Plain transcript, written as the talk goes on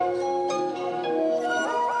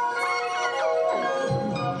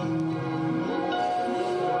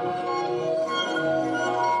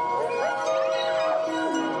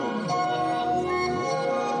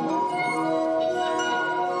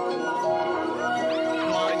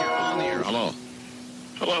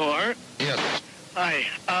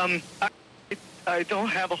I don't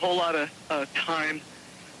have a whole lot of time.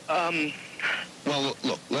 Well,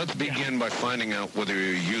 look, let's begin by finding out whether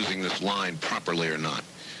you're using this line properly or not.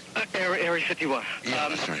 Area 51. Yeah,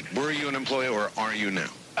 that's right. Were you an employee or are you now?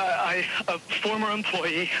 A former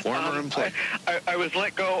employee. Former employee. I was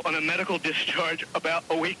let go on a medical discharge about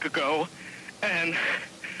a week ago, and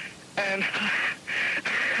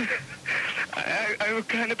I've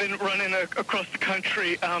kind of been running across the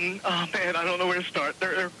country. Oh man, I don't know where to start.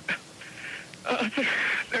 They're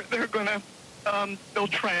gonna they'll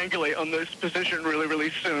triangulate on this position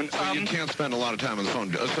really soon. So you can't spend a lot of time on the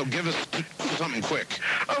phone. So give us something quick.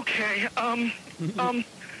 Okay.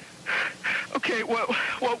 Okay.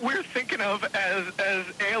 What we're thinking of as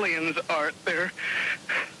aliens are they're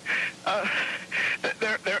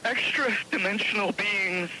extra-dimensional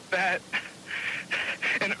beings that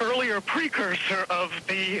an earlier precursor of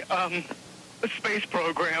the space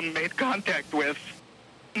program made contact with.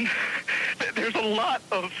 There's a lot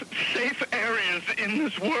of safe areas in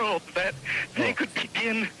this world that they could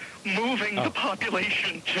begin moving the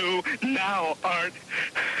population to now, Art.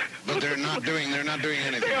 But they're not doing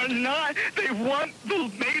anything. They are not. They want the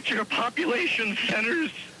major population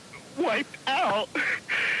centers wiped out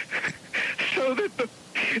so that the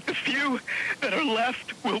few that are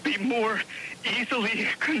left will be more easily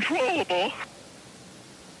controllable.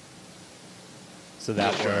 So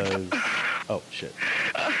that was... Oh, shit.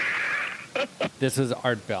 This was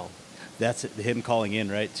Art Bell. That's him calling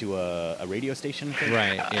in, right, to a radio station? Thing?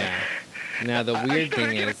 Right, yeah. Now, the weird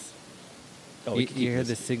thing is, you hear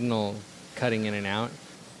the signal cutting in and out.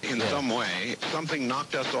 In some way, something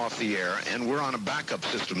knocked us off the air, and we're on a backup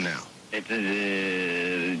system now. It's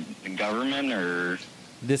the government, or...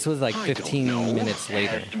 This was like 15 minutes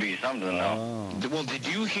later. It has to be something, though. Well, did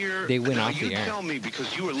you hear... They went off the You air. tell me,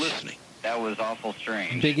 because you were listening. That was awful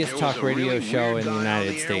strange. Biggest talk radio show in the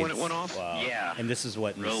United States. When it went off? Wow. Yeah. And this is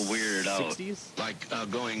what, in real the weird 60s? Like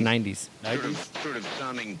going... 90s. Sort of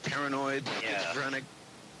sounding paranoid, schizophrenic.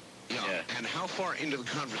 Yeah. And how far into the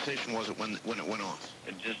conversation was it when it went off?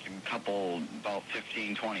 Just a couple, about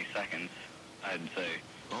 15, 20 seconds, I'd say.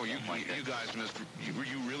 Oh, you guys missed... You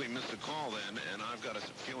really missed a call then, and I've got a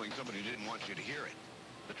feeling somebody didn't want you to hear it.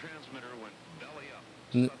 The transmitter went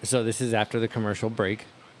belly up. So this is after the commercial break.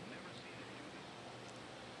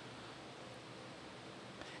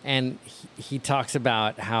 And he talks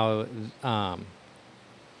about how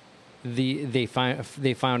they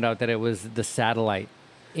found out that it was the satellite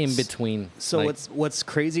in between. So what's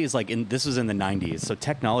crazy is this was in the 90s, so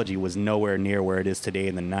technology was nowhere near where it is today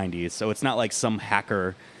in the 90s. So it's not like some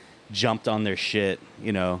hacker jumped on their shit,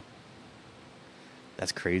 you know.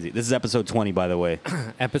 That's crazy. This is episode 20, by the way.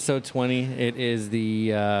 Episode 20. It is the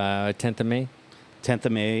 10th of May. 10th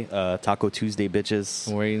of May, Taco Tuesday, bitches.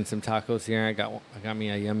 We're eating some tacos here. I got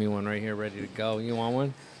me a yummy one right here, ready to go. You want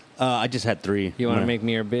one? I just had 3. You want to make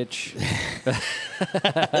me your bitch?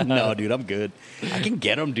 No, dude, I'm good. I can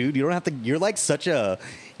get them, dude. You don't have to. You're such a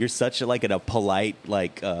polite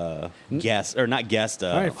guest or not guest.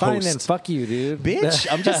 All right, fine host. then. Fuck you, dude. Bitch,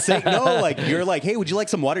 I'm just saying. No, you're like, hey, would you like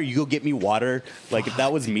some water? You go get me water. If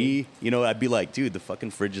that was me, you know, I'd be like, dude, the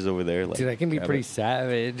fucking fridge is over there. Dude, I can be pretty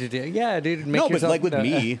savage. Yeah, dude. No, but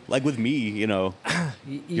with me, you know,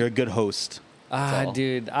 you're a good host.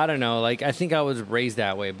 Dude, I don't know. I think I was raised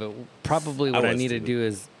that way, but probably what I need to do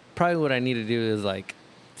is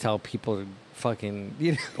tell people to fucking,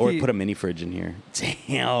 you know, or put a mini fridge in here.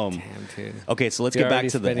 Damn, dude. Okay, so let's get back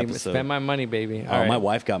to the episode. Spend my money, baby. All right. My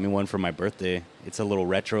wife got me one for my birthday. It's a little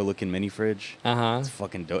retro looking mini fridge. It's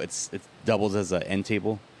fucking dope. It doubles as an end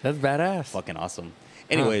table. That's badass. Fucking awesome.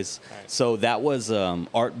 Anyways, so that was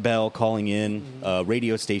Art Bell calling in a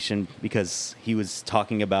radio station because he was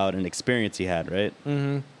talking about an experience he had, right?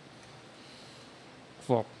 Mm-hmm.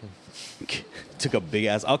 Well, took a big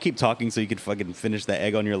ass. I'll keep talking so you can fucking finish that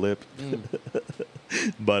egg on your lip.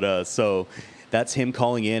 But so that's him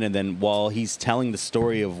calling in, and then while he's telling the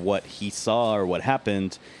story of what he saw or what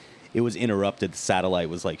happened, it was interrupted. The satellite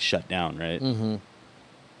was shut down, right? Mm-hmm.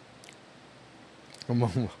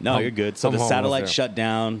 No, you're good. So the satellite shut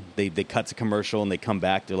down. They cut to commercial and they come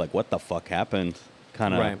back. They're like, "What the fuck happened?"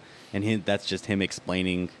 Kind of. Right. And that's just him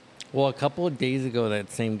explaining. Well, a couple of days ago, that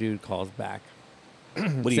same dude calls back.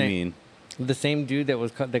 What do you mean? The same dude that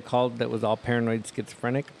was all paranoid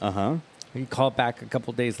schizophrenic. He called back a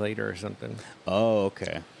couple days later or something. Oh,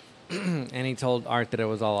 okay. And he told Art that it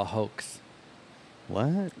was all a hoax.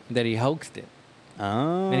 What? That he hoaxed it.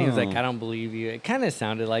 Oh. And he was like, I don't believe you. It kind of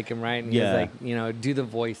sounded like him, right? And he Yeah. was like, do the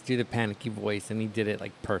voice, do the panicky voice. And he did it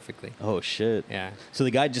like perfectly. Oh, shit. Yeah. So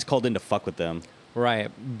the guy just called in to fuck with them.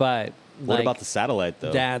 Right. But What like, about the satellite,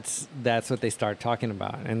 though? That's what they start talking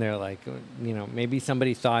about. And they're like, maybe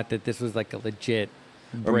somebody thought that this was like a legit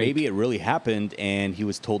break. Or maybe it really happened and he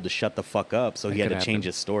was told to shut the fuck up, so That he had to could change happen.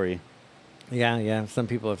 his story. Yeah. Some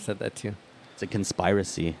people have said that too. It's a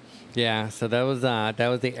conspiracy. Yeah, so that was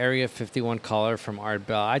the Area 51 caller from Art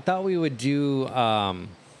Bell. I thought we would do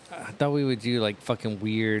like fucking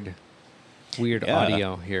weird Yeah.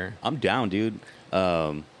 audio here. I'm down, dude.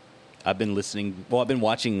 I've been listening. Well, I've been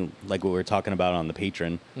watching, like what we were talking about on the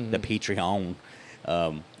Patreon. Mm-hmm. The Patreon.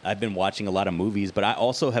 I've been watching a lot of movies, but I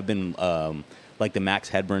also have been like the Max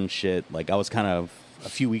Headburn shit. Like I was kind of a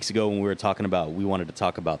few weeks ago when we wanted to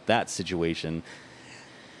talk about that situation.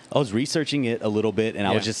 I was researching it a little bit, and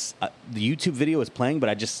I was just the YouTube video was playing, but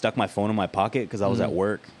I just stuck my phone in my pocket because I was at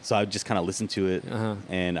work, so I just kind of listened to it,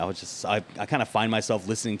 and I kind of find myself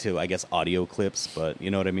listening to, I guess, audio clips, but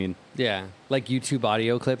you know what I mean? Yeah, like YouTube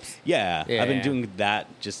audio clips. Yeah, Yeah, I've been yeah. doing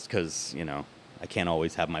that just because I can't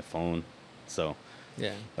always have my phone, so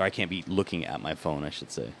Yeah. or I can't be looking at my phone, I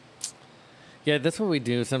should say. Yeah, that's what we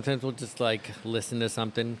do. Sometimes we'll just like listen to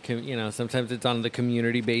something. Sometimes it's on the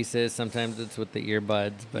community basis. Sometimes it's with the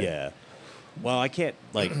earbuds. But Yeah. Well, I can't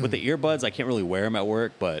like with the earbuds. I can't really wear them at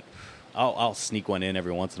work, but I'll sneak one in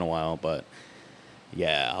every once in a while. But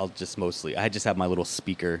yeah, I just have my little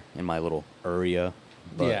speaker in my little area.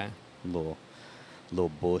 But Yeah. Little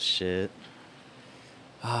bullshit.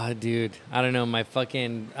 Ah, dude, I don't know. My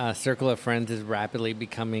fucking circle of friends is rapidly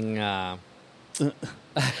becoming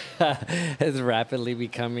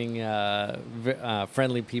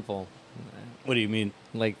friendly people, What do you mean?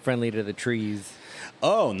 like friendly to the trees.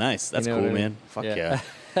 Oh, nice. That's You know cool, what I mean? man. Fuck Yeah.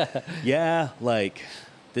 yeah. Yeah, like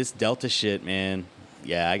this Delta shit, man.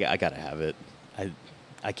 Yeah, I gotta have it.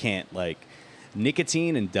 I can't like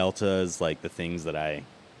nicotine and Delta is like the things that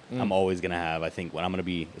I'm always gonna have. I think when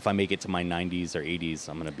if I make it to my 90s or 80s,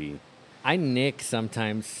 I'm gonna be. I nick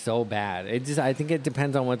sometimes so bad. I think it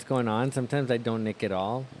depends on what's going on. Sometimes I don't nick at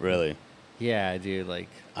all. Really? Yeah, dude. Like,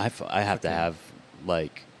 I have to have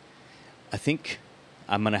like, I think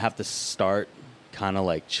I'm gonna have to start kind of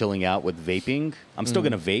like chilling out with vaping. I'm still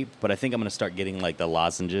gonna vape, but I think I'm gonna start getting like the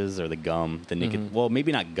lozenges or the gum, the nicotine. Well,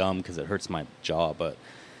 maybe not gum because it hurts my jaw, but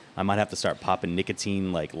I might have to start popping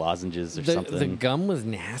nicotine like lozenges or something. the gum was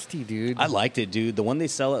nasty, dude. I liked it, dude. The one they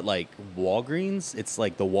sell at like Walgreens, it's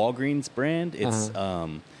like the Walgreens brand.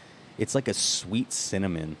 It's like a sweet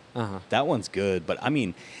cinnamon. That one's good, but I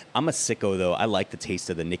mean, I'm a sicko though. I like the taste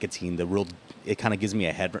of the nicotine. It kind of gives me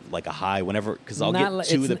a head like a high whenever because I'll get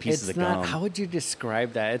two of the pieces of gum. How would you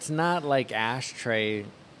describe that? It's not like ashtray.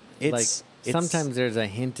 It's Sometimes there's a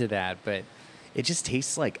hint of that, but it just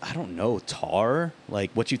tastes like I don't know tar.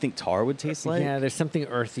 Like what you think tar would taste like? yeah, there's something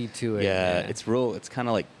earthy to it. Yeah, it's real. It's kind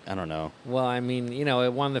of like I don't know. Well, I mean,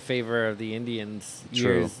 it won the favor of the Indians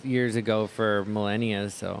True. years ago for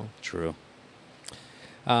millennia. So, True.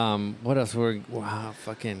 what else wow,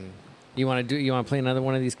 fucking. You want to play another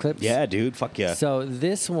one of these clips? Yeah, dude. Fuck yeah. So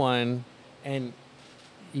this one, and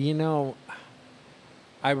this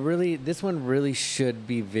one really should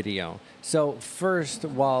be video. So first,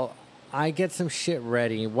 while I get some shit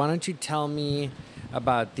ready, why don't you tell me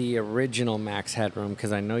about the original Max Headroom?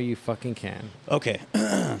 Because I know you fucking can. Okay,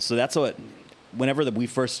 so that's what. Whenever we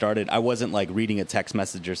first started, I wasn't like reading a text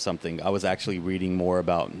message or something. I was actually reading more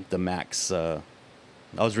about the Max. I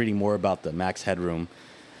was reading more about the Max Headroom.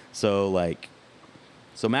 So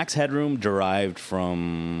Max Headroom derived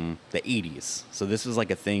from the 80s. So this was like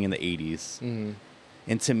a thing in the 80s. Mm-hmm.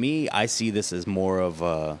 And to me, I see this as more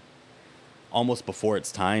of almost before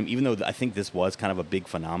its time, even though I think this was kind of a big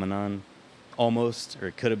phenomenon almost, or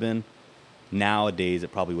it could have been. Nowadays,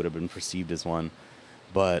 it probably would have been perceived as one.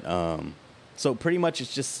 But so pretty much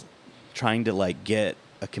it's just trying to like get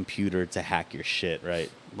a computer to hack your shit,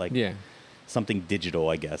 right? Like something digital,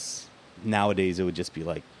 I guess. Nowadays, it would just be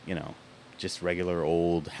like, just regular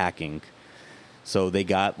old hacking. So they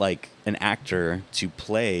got like an actor to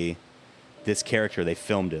play this character. They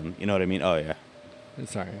filmed him. You know what I mean? Oh, yeah.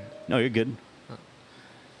 Sorry. No, you're good.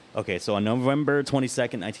 Okay, so on November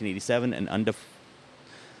 22nd, 1987, an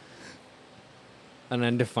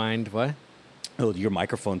undefined what? Oh, your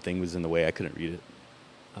microphone thing was in the way. I couldn't read it.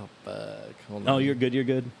 Oh, fuck. Hold No, on. you're good. You're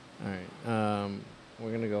good. All right. We're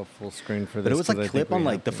going to go full screen for this. But it was 'cause like I clip think on we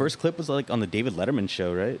like have the to. first clip was like on the David Letterman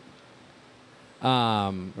show, right?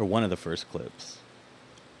 Or one of the first clips.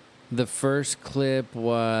 The first clip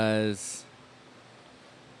was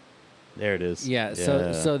There it is. Yeah.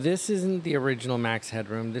 So this isn't the original Max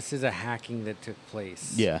Headroom. This is a hacking that took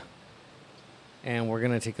place. yeah. And we're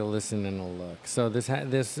gonna take a listen and a look. So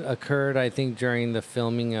this occurred, I think, during the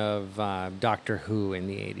filming of Doctor Who in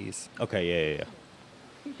the 80s. Okay. Yeah.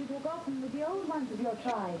 You should have gotten with the old ones of your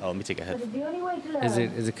tribe. Oh, let me take a That head. is the only way to learn.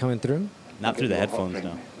 Is it coming through? Not through the headphones, no.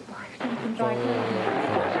 You can try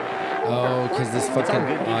to- Oh, because this fucking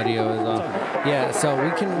audio is off. Yeah. So we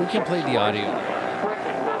can play the audio.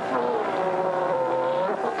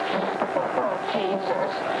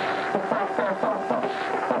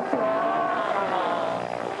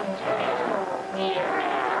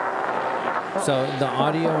 So the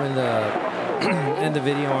audio and the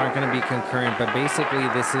video aren't going to be concurrent, but basically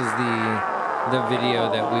this is the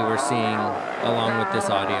video that we were seeing along with this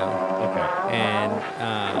audio, Okay.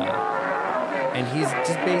 and he's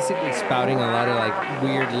just basically spouting a lot of like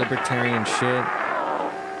weird libertarian shit.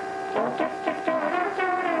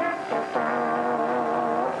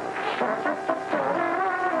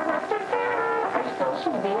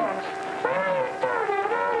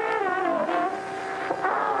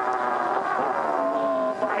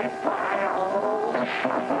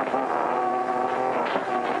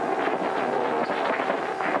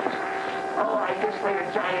 I just made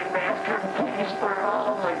a giant masterpiece for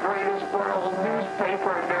all the greatest world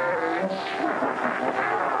newspaper nerds.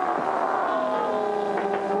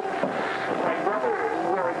 My brother is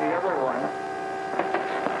wearing the other one.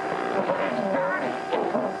 But it's dirty.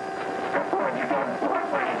 What you got put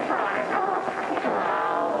when it's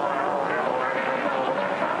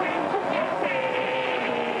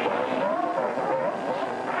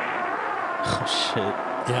Oh shit.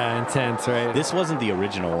 Yeah, intense, right? This wasn't the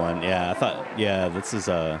original one. Yeah, I thought. Yeah, this is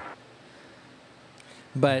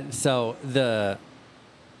But so the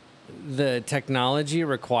technology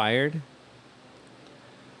required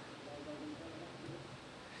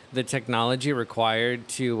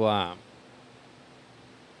to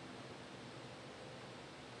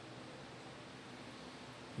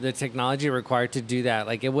the technology required to do that,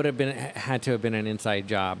 like it would have been had to have been an inside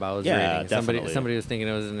job. I was Yeah, reading. definitely. Somebody was thinking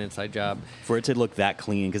it was an inside job. for it to look that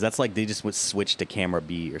clean because that's like they just would switch to camera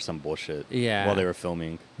B or some bullshit. Yeah. While they were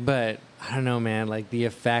filming. But I don't know, man. Like the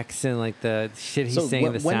effects and like the shit he's So saying,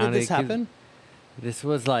 the when sound. did this happen? This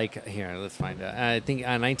was like here. Let's find out. I think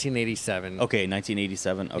 1987. Okay,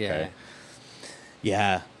 1987. Okay.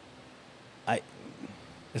 Yeah. Yeah.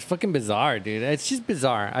 It's fucking bizarre, dude. It's just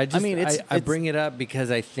bizarre. I mean, I it's- bring it up because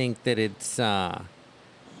I think that it's that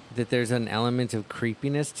there's an element of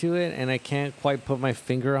creepiness to it, and I can't quite put my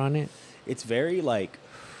finger on it. It's very like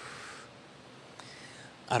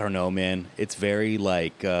I don't know, man. It's very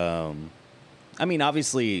like I mean,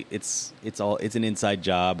 obviously it's an inside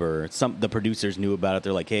job or the producers knew about it.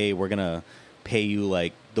 They're like, "Hey, we're going to pay you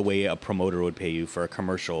like the way a promoter would pay you for a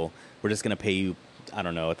commercial. We're just going to pay you, I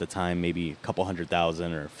don't know, at the time maybe a couple $100,000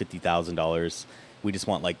 or $50,000. We just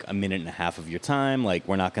want like a minute and a half of your time. Like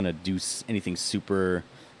we're not going to do anything super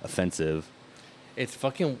offensive." It's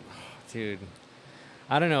fucking, dude.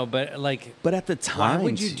 I don't know, but like, But at the time, why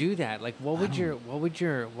would you do that? Like, what would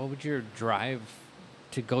your drive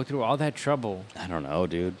to go through all that trouble? I don't know,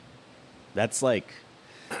 dude. That's like,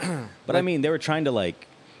 but I mean, they were trying to like,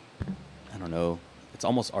 I don't know. It's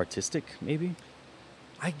almost artistic, maybe.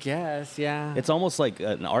 I guess, yeah. It's almost like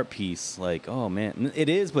an art piece. Like, oh man, it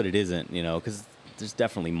is, but it isn't. You know, because there's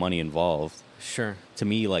definitely money involved. Sure. To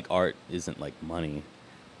me, like art isn't like money.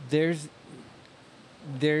 There's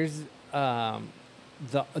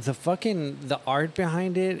the fucking the art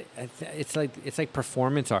behind it. It's like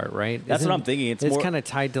performance art, right? That's what I'm thinking. It's more- kind of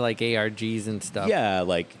tied to like ARGs and stuff. Yeah,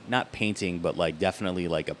 like not painting, but like definitely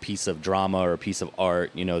like a piece of drama or a piece of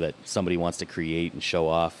art. You know, that somebody wants to create and show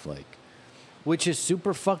off. Like, Which is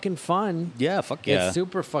super fucking fun. yeah, fuck yeah. It's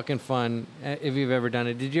super fucking fun if you've ever done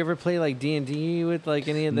it. Did you ever play like D&D with like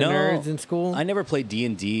any of the nerds in school? I never played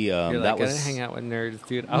D&D. You're That like, I was didn't hang out with nerds,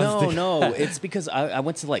 dude. No. It's because I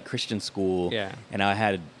went to like Christian school. Yeah. And I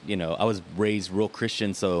had, I was raised real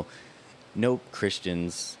Christian, so no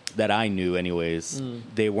Christians that I knew, anyways,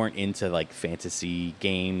 they weren't into like fantasy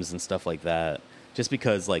games and stuff like that. Just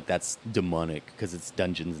because like that's demonic, because it's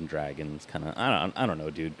Dungeons and Dragons, kind of. I don't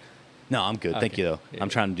know, dude. No, I'm good. Thank Okay. you though. Yeah. I'm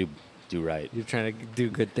trying to do right. You're trying to do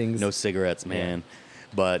good things. No cigarettes, man.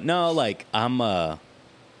 But no, like I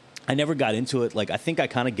never got into it. Like I think I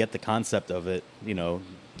kind of get the concept of it,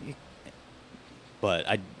 but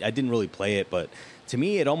I didn't really play it. But to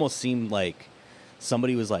me, it almost seemed like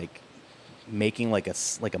somebody was like making like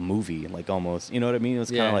a movie, like almost. You know what I mean? It was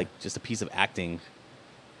kind Yeah. of like just a piece of acting.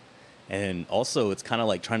 And also, it's kind of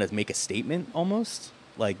like trying to make a statement almost.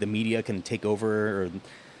 Like the media can take over,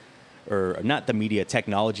 or not the media,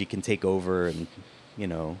 technology can take over and, you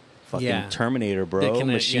know, fucking Yeah. Terminator, They bro. can,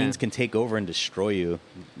 Machines yeah. can take over and destroy you,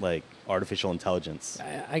 like artificial intelligence.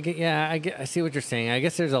 I see what you're saying. I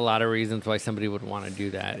guess there's a lot of reasons why somebody would want to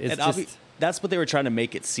do that. It's And just that's what they were trying to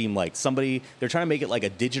make it seem like. They're trying to make it like a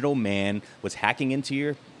digital man was hacking into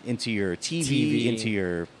your TV. Into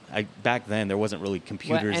your. Back then, there wasn't really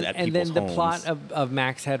computers and, at and people's then the homes. plot of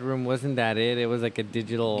Max Headroom, wasn't that it? It was like a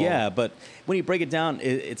digital. Yeah, but when you break it down,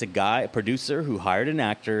 it's a producer who hired an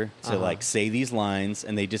actor to like say these lines,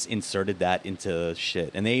 and they just inserted that into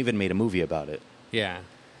shit, and they even made a movie about it. Yeah.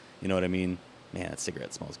 You know what I mean? Man, that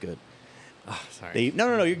cigarette smells good. Oh, sorry.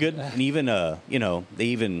 No, you're good. And even you know, they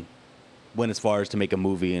even went as far as to make a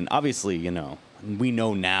movie, and obviously, you know, we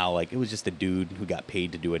know now, like, it was just a dude who got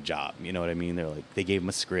paid to do a job. You know what I mean? They're like, they gave him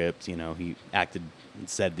a script, you know, he acted and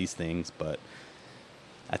said these things, but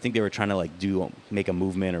I think they were trying to like make a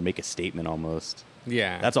movement or make a statement almost.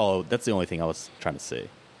 Yeah. That's all. That's the only thing I was trying to say.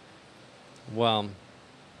 Well,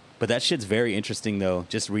 But that shit's very interesting though.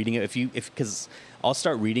 Just reading it, because I'll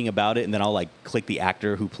start reading about it, and then I'll like click the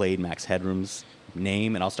actor who played Max Headroom's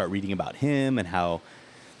name, and I'll start reading about him and how,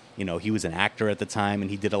 you know, he was an actor at the time, and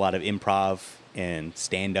he did a lot of improv and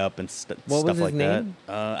stand up and What stuff was his like name?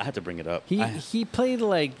 that. I had to bring it up. he played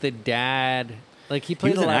like the dad. Like he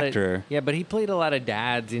played was a an lot actor. Of, yeah, but he played a lot of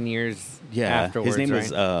dads in years afterwards. his name right?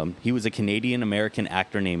 was. He was a Canadian American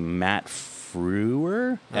actor named Matt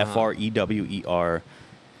Frewer, Frewer,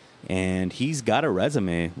 and he's got a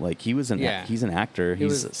resume. Like he's an actor.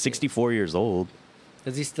 He's 64 years old.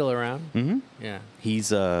 Is he still around? Mm-hmm. Yeah.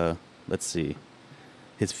 He's let's see,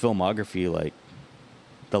 his filmography. Like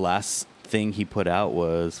the last thing he put out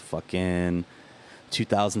was fucking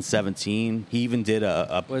 2017. He even did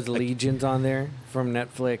Was Legions on there from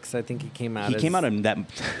Netflix? I think he came out. He came out in that.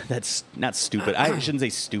 That's not stupid. I shouldn't say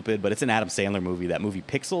stupid, but it's an Adam Sandler movie. That movie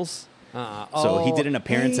Pixels. So he did an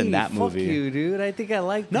appearance in that movie. Fuck you, dude. I think I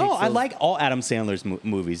like. No, Pixels. I like all Adam Sandler's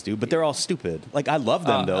movies, dude, but they're all stupid. Like I love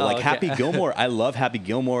them though. Like okay. Happy Gilmore, I love Happy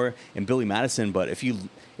Gilmore and Billy Madison. But if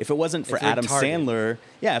it wasn't for It's Adam retarded. Sandler,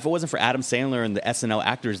 if it wasn't for Adam Sandler and the SNL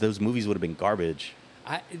actors, those movies would have been garbage.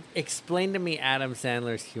 Explain to me Adam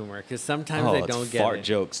Sandler's humor, because sometimes Oh, I it's don't get fart it.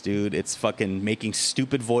 jokes, dude. It's fucking making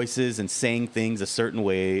stupid voices and saying things a certain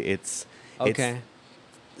way. It's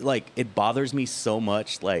like it bothers me so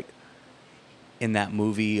much. Like in that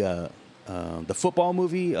movie, the football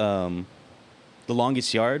movie, The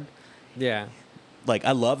Longest Yard. Yeah. Like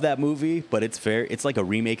I love that movie, but it's like a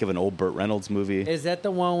remake of an old Burt Reynolds movie. Is that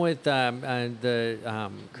the one with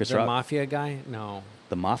Chris the Rock? mafia guy? No.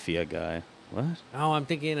 The Mafia guy. What? Oh, I'm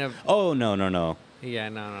thinking of. Oh no. Yeah,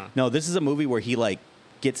 no. No, this is a movie where he like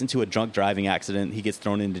gets into a drunk driving accident. He gets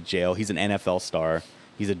thrown into jail. He's an NFL star.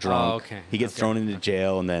 He's a drunk. Oh, okay. He gets Okay. thrown into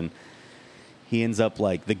jail, and then he ends up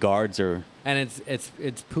like the guards are. And it's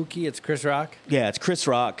Pookie. It's Chris Rock. Yeah, it's Chris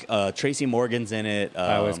Rock. Tracy Morgan's in it.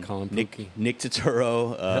 I always call him Pookie. Nick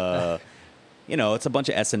Turturro. You know, it's a bunch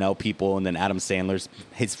of SNL people, and then Adam Sandler's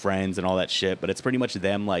his friends and all that shit. But it's pretty much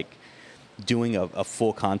them like doing a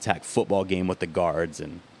full contact football game with the guards,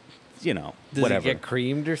 and you know, Does whatever. he get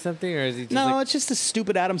creamed or something, or is he just No, like, it's just a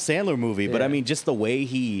stupid Adam Sandler movie. But Yeah. I mean, just the way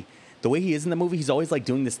he is in the movie, he's always like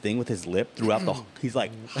doing this thing with his lip throughout the. He's like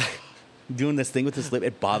doing this thing with his lip.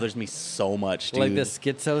 It bothers me so much, dude. like the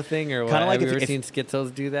schizo thing, or what? Kinda like Have you if- ever seen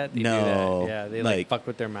schizos do that? They No. do that. Yeah, they like Like- fuck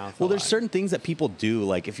with their mouth. Well, a there's lot. certain things that people do.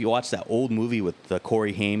 Like if you watch that old movie with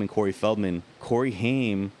Corey Haim and Corey Feldman, Corey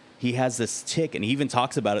Haim, he has this tick, and he even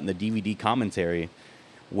talks about it in the DVD commentary,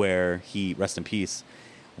 where he, rest in peace,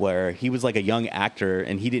 where he was like a young actor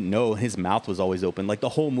and he didn't know his mouth was always open. Like the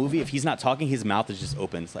whole movie, if he's not talking, his mouth is just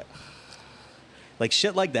open. It's like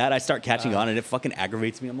shit like that. I start catching on, and it fucking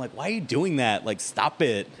aggravates me. I'm like, why are you doing that? Like, stop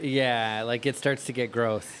it. Yeah, like it starts to get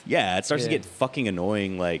gross. Yeah, it starts to Yeah. get fucking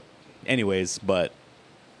annoying. Like, anyways, but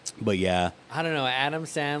yeah. I don't know. Adam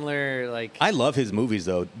Sandler, like, I love his movies,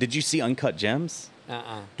 though. Did you see Uncut Gems?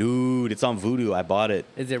 uh-uh. Dude, it's on Vudu. I bought it.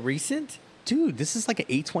 Is it recent? Dude, this is like an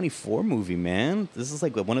A24 movie, man. This is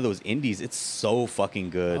like one of those indies. It's so fucking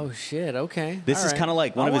good. Oh shit. Okay. This All is right. kind of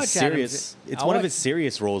like one I'll of his watch Adam serious. Sa- It's I'll one of watch- his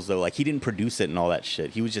serious roles, though. Like he didn't produce it and all that shit.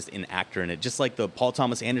 He was just an actor in it, just like the Paul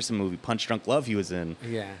Thomas Anderson movie Punch Drunk Love. He was in.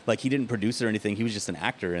 Yeah. Like he didn't produce it or anything. He was just an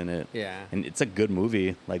actor in it. Yeah. And it's a good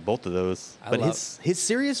movie. Like both of those. I But love- his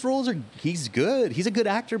serious roles are. He's good. He's a good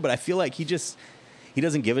actor. But I feel like he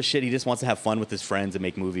doesn't give a shit. He just wants to have fun with his friends and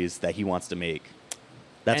make movies that he wants to make.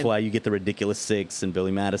 That's And- why you get the Ridiculous Six and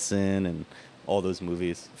Billy Madison and all those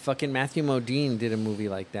movies. Fucking Matthew Modine did a movie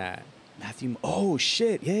like that. Oh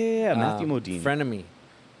shit! Yeah. Matthew Modine. Frenemy.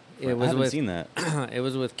 It I was haven't with seen that. it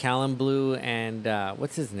was with Callum Blue and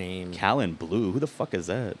what's his name? Callan Blue. Who the fuck is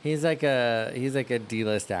that? He's like a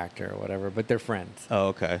D-list actor or whatever, but they're friends. Oh,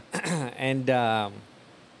 okay. And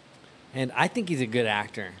I think he's a good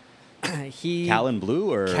actor. Callan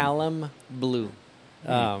Blue or Callum Blue.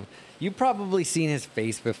 You've probably seen his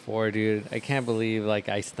face before, dude. I can't believe like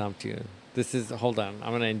I stumped you. Hold on.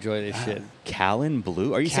 I'm gonna enjoy this shit. Callan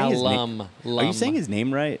Blue? Are you saying his name? Are you saying his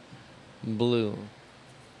name right? Blue.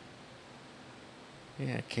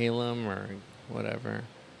 Yeah, Calum or whatever.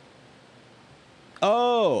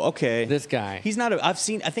 Oh, okay. This guy. He's not. I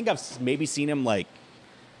think I've maybe seen him like.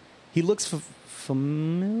 He looks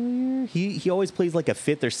familiar. He always plays like a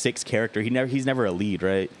fifth or sixth character. He's never a lead,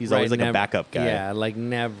 right? He's always like a backup guy. Yeah, like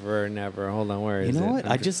never. Hold on, where is it? You know what?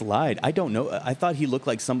 I just lied. I don't know. I thought he looked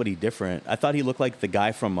like somebody different. I thought he looked like the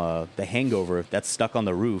guy from The Hangover that's stuck on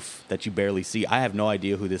the roof that you barely see. I have no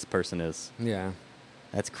idea who this person is. Yeah.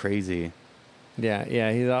 That's crazy.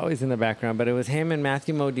 Yeah, he's always in the background. But it was him and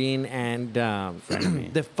Matthew Modine and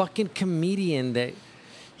the fucking comedian that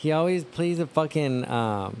he always plays a fucking.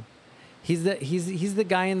 He's the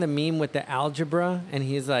guy in the meme with the algebra, and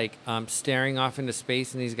he's like staring off into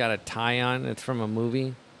space, and he's got a tie on. It's from a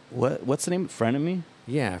movie. What's the name? Frenemy?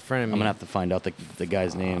 Yeah, Frenemy. I'm gonna have to find out the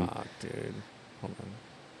guy's name. Dude, hold on.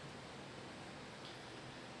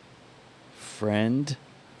 Friend?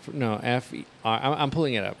 No, F-E-R. I'm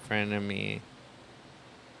pulling it up. Frenemy.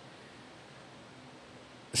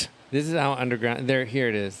 This is how underground. Here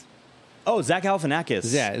it is. Oh, Zach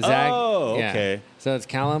Galifianakis. Yeah, Zach. Oh, yeah. okay. So it's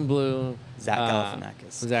Callum Blue, Zach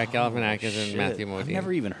Galifianakis. Zach Galifianakis and Shit. Matthew Modine. I've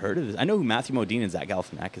never even heard of this. I know who Matthew Modine and Zach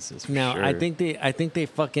Galifianakis is. For Now sure. I think they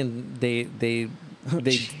fucking they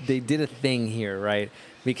did a thing here, right?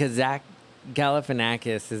 Because Zach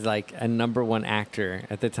Galifianakis is like a #1 actor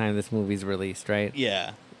at the time this movie's released, right?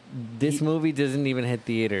 Yeah. This movie doesn't even hit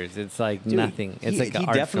theaters. It's like Dude, nothing. It's like an he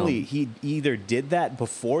art definitely film. he either did that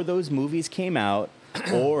before those movies came out,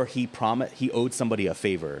 or he owed somebody a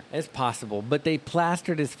favor. It's possible, but they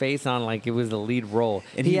plastered his face on like it was the lead role,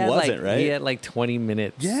 And he had wasn't, right? He had like 20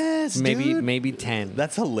 minutes. Yes, maybe 10.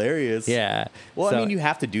 That's hilarious. Yeah. Well, So I mean, you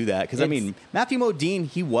have to do that because I mean, Matthew Modine,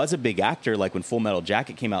 he was a big actor, like when Full Metal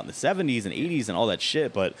Jacket came out in the '70s and '80s and all that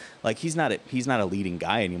shit. But like, he's not a leading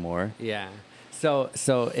guy anymore. Yeah. So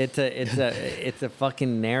it's a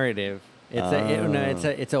fucking narrative.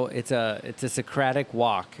 It's a Socratic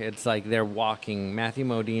walk. It's like they're walking. Matthew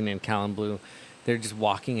Modine and Callum Blue, they're just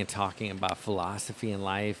walking and talking about philosophy and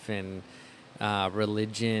life and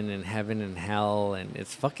religion and heaven and hell, and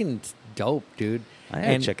it's fucking dope, dude. I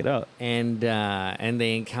gotta check it out. And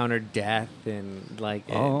they encounter death and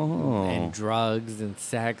and drugs and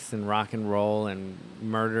sex and rock and roll and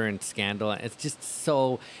murder and scandal. It's just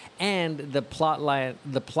so. And the plot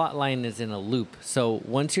line is in a loop. So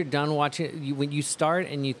once you're done watching, when you start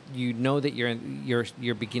and you know that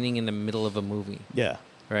you're beginning in the middle of a movie. Yeah.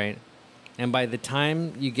 Right. And by the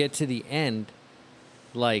time you get to the end,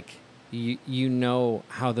 like you know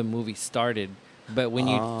how the movie started. But when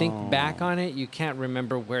you think back on it, you can't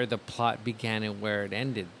remember where the plot began and where it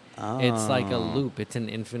ended. It's like a loop. It's an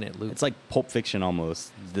infinite loop. It's like Pulp Fiction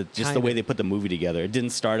almost. Just Kinda. the way they put the movie together. It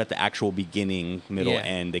didn't start at the actual beginning, middle,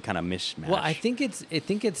 end. They kind of mishmash. Well, I think it's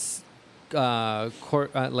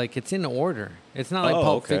like it's in order. It's not like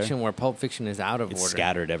Pulp Fiction where Pulp Fiction is out of It's order.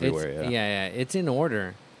 scattered everywhere. Yeah. It's in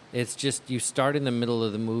order. It's just you start in the middle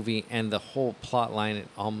of the movie and the whole plot line it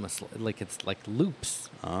almost like it's like loops.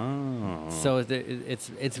 Oh. So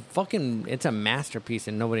it's a masterpiece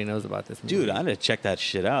and nobody knows about this movie. Dude, I gotta check that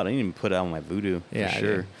shit out. I didn't even put it on my Vudu. Yeah, for I sure.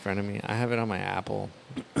 did in front of me. I have it on my Apple.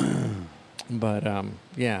 But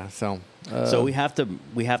yeah, so So we have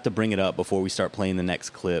to bring it up before we start playing the next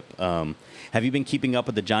clip. Have you been keeping up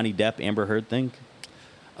with the Johnny Depp Amber Heard thing?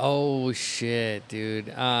 oh shit, dude.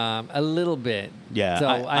 A little bit. Yeah, So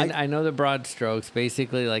I I know the broad strokes.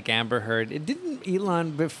 Basically, like Amber Heard. It didn't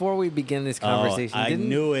Elon before we begin this conversation. I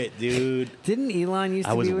knew it, dude. Didn't Elon used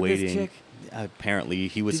I to was be with waiting. this chick? Apparently,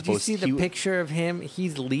 he was Did you supposed see to. the picture of him?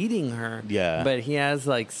 He's leading her. Yeah. But he has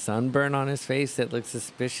like sunburn on his face that looks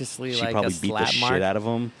suspiciously She like probably a beat slap the mark. shit out of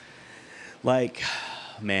him. Like,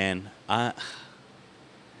 man,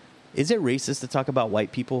 is it racist to talk about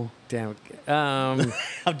white people? Damn. I'm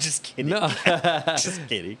just kidding. No. Just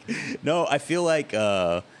kidding. No, I feel like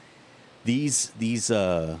these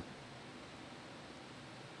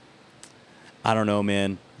I don't know,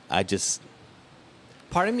 man.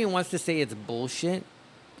 Part of me wants to say it's bullshit,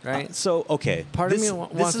 right? So okay, Part of this, me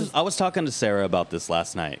this wants is. to- I was talking to Sarah about this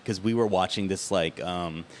last night because we were watching this like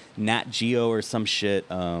Nat Geo or some shit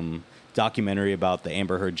documentary about the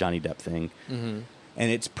Amber Heard Johnny Depp thing, and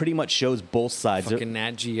it's pretty much shows both sides. Fucking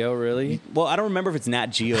Nat Geo, really? Well, I don't remember if it's Nat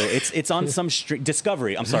Geo. It's on some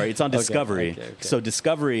Discovery. I'm sorry, it's on Discovery. okay. So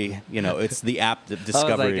Discovery, it's the app that I was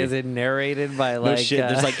Discovery. like, is it narrated by No like? shit.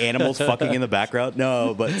 There's like animals fucking in the background.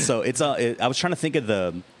 No, but so it's I was trying to think of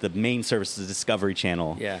the main service, the Discovery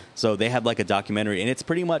Channel. Yeah. So they had like a documentary, and it's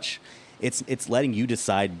pretty much it's letting you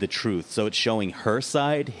decide the truth. So it's showing her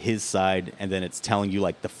side, his side, and then it's telling you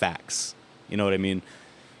like the facts. You know what I mean?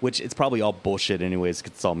 Which it's probably all bullshit anyways,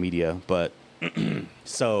 'cause it's all media. But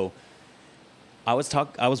so I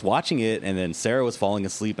was watching it, and then Sarah was falling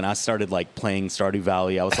asleep, and I started like playing Stardew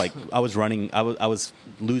Valley. I was like, I was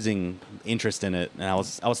losing interest in it, and I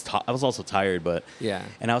was also tired, but Yeah.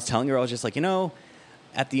 And I was telling her, I was just like,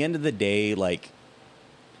 at the end of the day, like,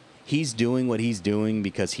 he's doing what he's doing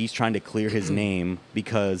because he's trying to clear his name.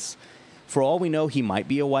 Because for all we know, he might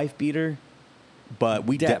be a wife beater, but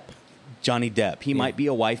Johnny Depp. He might be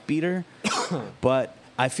a wife beater, but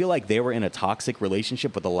I feel like they were in a toxic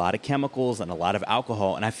relationship with a lot of chemicals and a lot of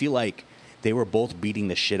alcohol, and I feel like they were both beating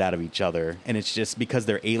the shit out of each other. And it's just because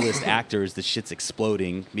they're A-list actors, the shit's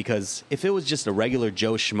exploding. Because if it was just a regular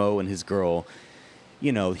Joe Schmo and his girl,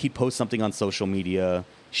 he'd post something on social media,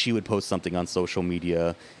 she would post something on social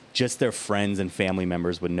media, just their friends and family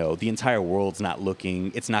members would know. The entire world's not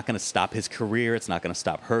looking. It's not going to stop his career. It's not going to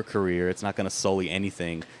stop her career. It's not going to sully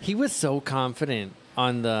anything. He was so confident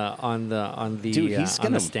on the Dude, he's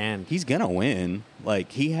on the stand. He's gonna win.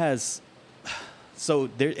 Like, he has. So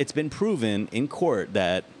it's been proven in court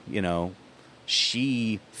that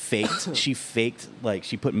she faked. Like,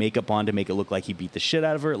 she put makeup on to make it look like he beat the shit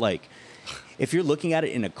out of her. Like, if you're looking at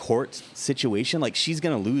it in a court situation, like, she's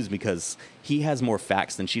gonna lose because he has more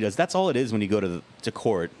facts than she does. That's all it is when you go to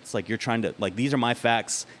court. It's like you're trying to, like, these are my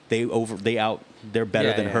facts. They're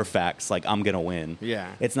better than her facts. Like, I'm gonna win.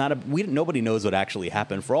 Yeah. It's not nobody knows what actually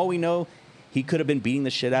happened. For all we know, he could have been beating the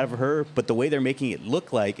shit out of her. But the way they're making it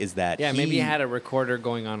look like is that maybe he had a recorder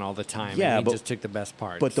going on all the time. Yeah, and he but- just took the best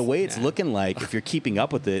parts. But the way it's looking like, if you're keeping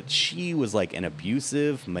up with it, she was like an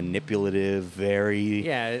abusive, manipulative,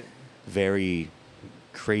 very very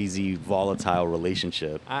crazy, volatile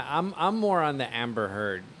relationship. I'm more on the Amber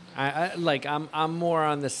Heard. I'm more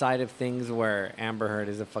on the side of things where Amber Heard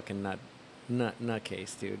is a fucking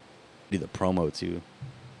nutcase, dude. Do the promo too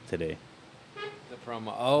today. The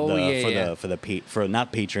promo. Oh, For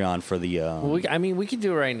not Patreon, for the. We could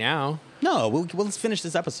do it right now. No, let's finish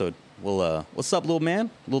this episode. What's up, little man,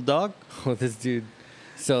 little dog? Oh, this dude.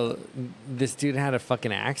 So this dude had a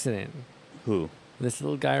fucking accident. Who? This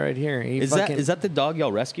little guy right here. Is that the dog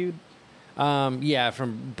y'all rescued? Yeah,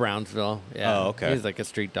 from Brownsville. Yeah. Oh, okay. He's like a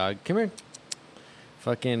street dog. Come here.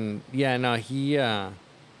 Fucking yeah. No, he. What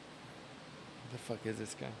the fuck is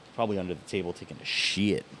this guy? Probably under the table taking a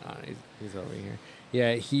shit. Oh, he's over here.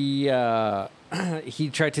 Yeah, he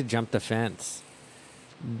tried to jump the fence.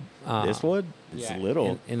 This one? It's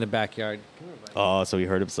little. in the backyard. Come here, buddy. Oh, so he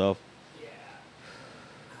hurt himself.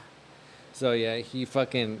 So yeah, he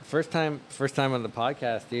fucking first time on the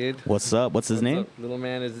podcast, dude. What's up? What's his name? Up? Little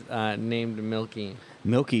man is named Milky.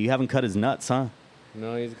 Milky. You haven't cut his nuts, huh?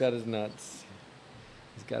 No, he's got his nuts.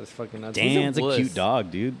 He's got his fucking nuts. Damn, it's a wuss. cute dog,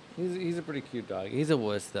 dude. He's a pretty cute dog. He's a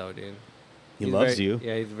wuss though, dude. He He's loves very- you.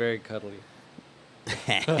 Yeah, he's very cuddly.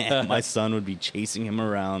 My son would be chasing him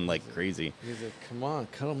around like crazy. He's like, come on,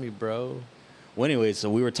 cuddle me, bro. Well, anyway, so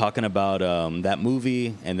we were talking about that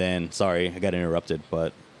movie, and then, sorry, I got interrupted,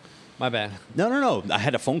 but... My bad. No. I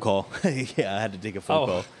had a phone call. Yeah, I had to take a phone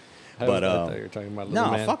call. I thought you were talking about little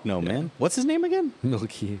no, man. fuck no, Yeah. man. What's his name again?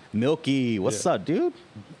 Milky. Milky. What's up, dude?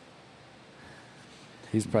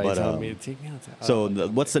 He's probably But, telling me to take me outside. So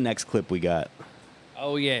what's the next clip we got?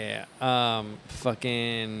 Oh yeah.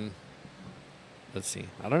 Fucking. Let's see.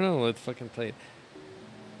 I don't know. Let's fucking play it.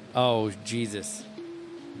 Oh Jesus.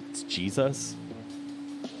 It's Jesus?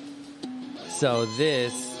 So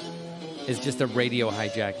this is just a radio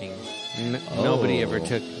hijacking. Nobody ever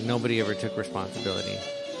took responsibility.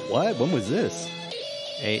 What? When was this?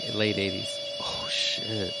 Late 80s. Oh,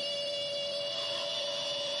 shit.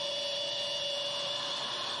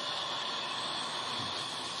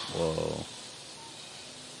 Whoa.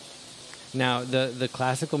 Now the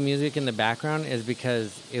classical music in the background is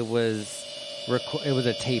because it was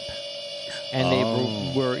a tape, and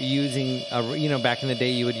they were using back in the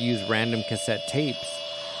day you would use random cassette tapes.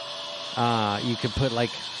 You could put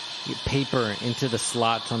like paper into the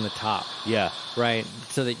slots on the top. Yeah. Right,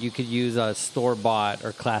 so that you could use a store-bought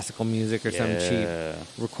or classical music or something cheap,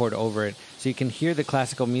 record over it, so you can hear the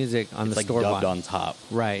classical music on It's the like store-bought. dubbed on top.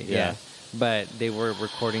 Right, Yeah. yeah. But they were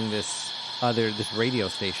recording this radio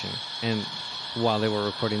station, and while they were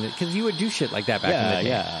recording it, because you would do shit like that back in the day.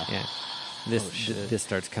 Yeah. This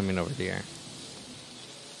starts coming over the air.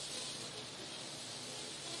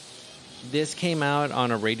 This came out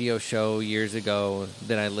on a radio show years ago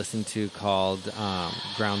that I listened to called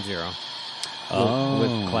Ground Zero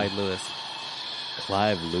with Clyde Lewis.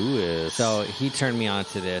 Clive Lewis. So he turned me on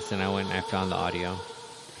to this, and I went and I found the audio.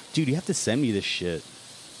 Dude, you have to send me this shit.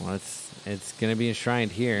 Well, it's gonna be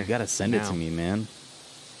enshrined here. You gotta send it now. to me, man.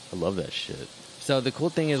 I love that shit. So the cool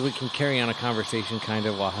thing is we can carry on a conversation kind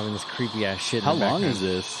of while having this creepy ass shit. How in the long background. is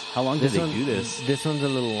this? How long did they do this? This one's a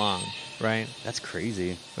little long, right? That's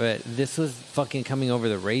crazy. But this was fucking coming over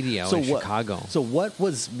the radio in Chicago. So what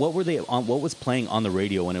was playing on the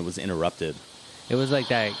radio when it was interrupted? It was like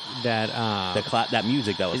that That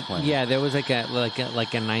music that was playing. Yeah, there was like a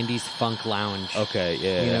 90s funk lounge. Okay,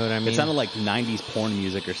 yeah. You know what I mean? It sounded like 90s porn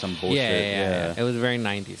music or some bullshit. Yeah. It was very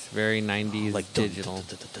 90s, like digital.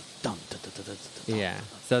 Yeah.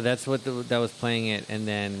 So that's what that was playing it, and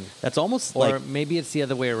then that's almost or like maybe it's the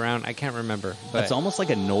other way around. I can't remember. But that's almost like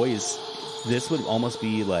a noise. This would almost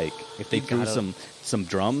be like if they threw some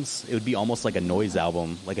drums, it would be almost like a noise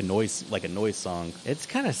album, like a noise song. It's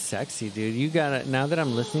kind of sexy, dude. You gotta, now that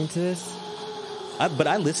I'm listening to this. But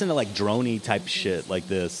I listen to like droney type shit like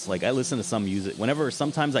this. Like I listen to some music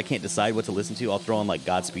sometimes I can't decide what to listen to. I'll throw on like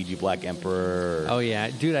Godspeed You Black Emperor. Oh yeah,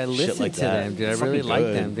 dude, I listen like to that. them, dude. I It's really fucking like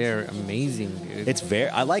good. them. They're amazing, dude.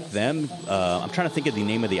 I like them. I'm trying to think of the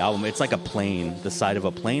name of the album. It's like a plane, the side of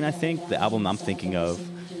a plane, I think. The album I'm thinking of,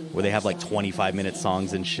 where they have like 25-minute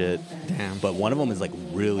songs and shit. Damn. But one of them is like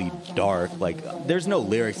really dark. Like there's no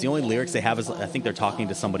lyrics. The only lyrics they have is I think they're talking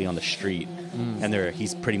to somebody on the street, and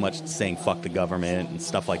he's pretty much saying fuck the government and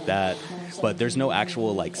stuff like that. But there's no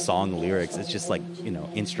actual like song lyrics. It's just like,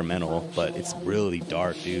 instrumental. But it's really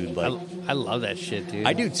dark, dude. Like I love that shit, dude.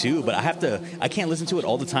 I do too, but I can't listen to it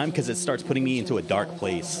all the time because it starts putting me into a dark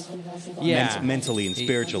place. Yeah. Mentally and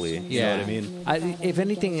spiritually. You know what I mean? If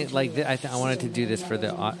anything, like I wanted to do this for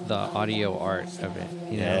the audio art of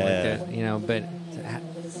it. But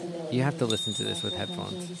you have to listen to this with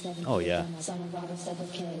headphones. Oh yeah.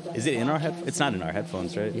 Is it in our head? It's not in our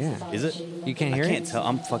headphones, right? Yeah. Is it? You can't hear it? I can't tell.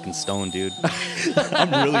 I'm fucking stoned, dude.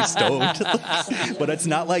 I'm really stoned. But it's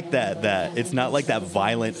not like that. It's not like that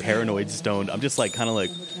violent paranoid stoned. I'm just like kind of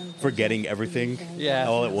like forgetting everything. Yeah.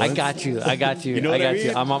 All at once. I got you. You know what I got you.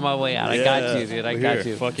 mean? I'm on my way out. I got you, dude. I got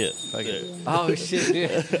you. Fuck it. Oh shit,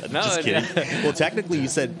 dude. No, Just kidding. Well, technically, you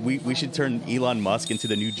said we should turn Elon Musk into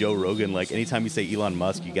the new Joe Rogan. Like anytime you say Elon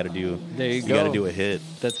Musk, you got to do. There you go. You got to do a hit.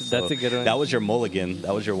 That's a good one. That was your mulligan.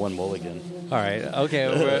 That was your one mulligan. All right. Okay.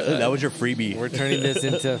 That was your freebie. We're turning this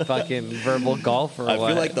into fucking verbal golf or I what?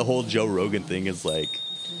 feel like the whole Joe Rogan thing is like,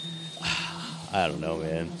 I don't know,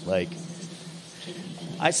 man. Like,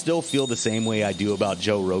 I still feel the same way I do about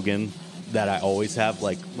Joe Rogan that I always have.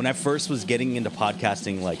 Like, when I first was getting into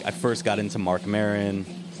podcasting, like, I first got into Mark Maron.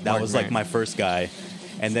 That was like my first guy.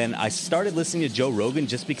 And then I started listening to Joe Rogan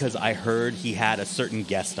just because I heard he had a certain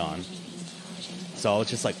guest on. So I was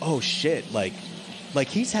just like, oh shit, like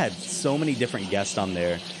he's had so many different guests on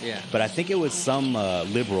there. Yeah. But I think it was some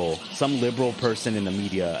liberal person in the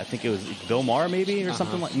media. I think it was Bill Maher maybe or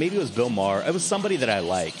something like. Maybe it was Bill Maher. It was somebody that I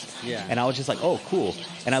liked. Yeah. And I was just like, oh, cool.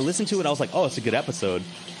 And I listened to it. I was like, oh, it's a good episode.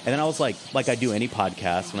 And then I was like I do any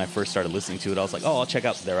podcast, when I first started listening to it, I was like, oh, I'll check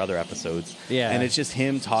out their other episodes. Yeah. And it's just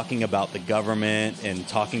him talking about the government and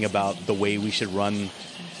talking about the way we should run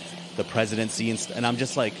the presidency and I'm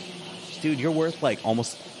just like, dude, you're worth like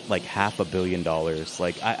almost like $500 million.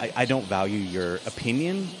 Like I don't value your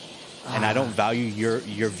opinion, and I don't value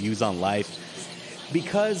your views on life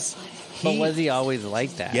because But was he always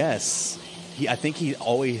like that? Yes, I think he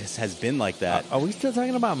always has been like that. Are we still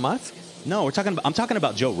talking about Musk? No, I'm talking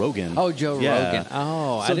about Joe Rogan. Oh, Joe Rogan.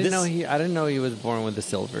 Oh, So I didn't know he was born with a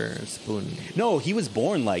silver spoon. No, he was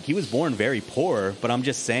born very poor, but I'm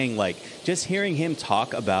just saying, like, just hearing him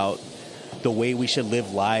talk about the way we should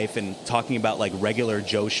live life and talking about like regular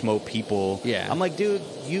Joe Schmo people. Yeah. I'm like, dude,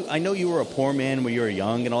 I know you were a poor man when you were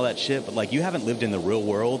young and all that shit, but like you haven't lived in the real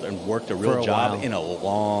world and worked a real job in a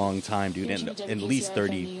long time, dude, in at least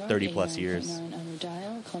 30 plus years.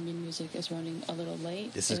 Colombian music is running a little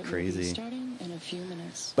late. This is It will be crazy. starting in a few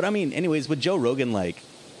minutes. But I mean, anyways, with Joe Rogan, like,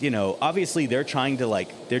 obviously they're trying to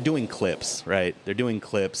they're doing clips, right? They're doing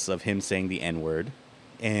clips of him saying the N-word,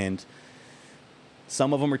 and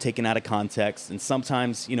some of them are taken out of context, and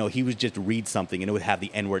sometimes, he would just read something and it would have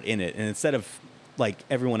the N-word in it, and instead of like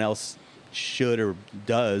everyone else should or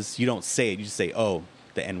does, you don't say it, you just say, oh,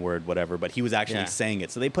 the N-word, whatever, but he was actually saying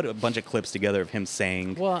it. So they put a bunch of clips together of him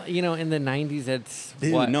saying... Well, in the 90s, that's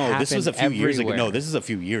this was a few years ago. everywhere. No, this is a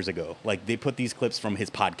few years ago. Like, they put these clips from his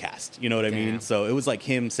podcast. You know what I mean? So it was like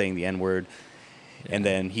him saying the N-word. And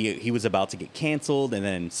then he was about to get canceled, and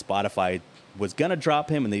then Spotify was gonna drop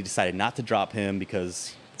him, and they decided not to drop him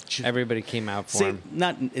because Everybody came out for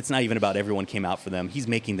him. It's not even about everyone came out for them. He's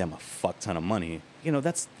making them a fuck ton of money. You know,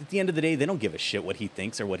 that's at the end of the day, they don't give a shit what he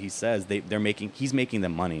thinks or what he says. He's making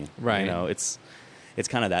them money. Right. You know, it's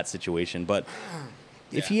kind of that situation. But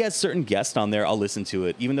if he has certain guests on there, I'll listen to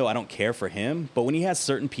it, even though I don't care for him. But when he has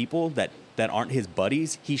certain people that aren't his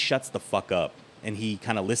buddies, he shuts the fuck up and he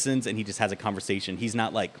kind of listens and he just has a conversation. He's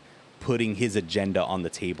not like putting his agenda on the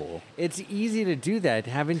table. It's easy to do that.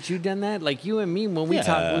 Haven't you done that? Like you and me, when we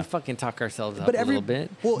talk, we fucking talk ourselves up a little bit.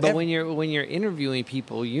 But when you're interviewing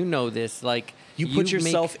people, you know this. Like you put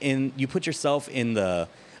yourself in the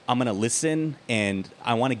I'm gonna listen and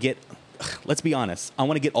I want to get. Let's be honest. I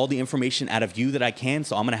want to get all the information out of you that I can,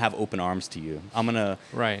 so I'm going to have open arms to you. I'm going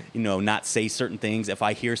to, not say certain things. If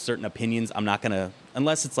I hear certain opinions, I'm not going to,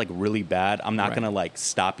 unless it's like really bad, I'm not going to like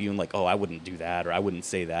stop you and like, oh, I wouldn't do that or I wouldn't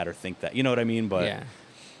say that or think that. You know what I mean? But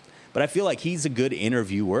I feel like he's a good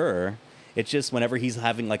interviewer. It's just whenever he's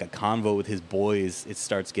having like a convo with his boys, it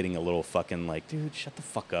starts getting a little fucking like, dude, shut the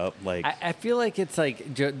fuck up. Like, I feel like it's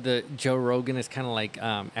like Joe Rogan is kind of like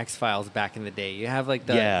X-Files back in the day. You have like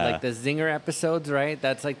the zinger episodes, right?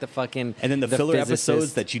 That's like the fucking and then the filler physicist.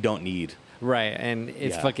 Episodes that you don't need. Right, and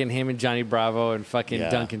it's fucking him and Johnny Bravo and fucking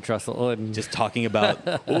Duncan Trussell and just talking about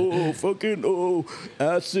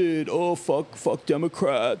acid, fuck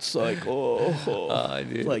Democrats, like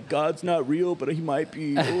like God's not real, but he might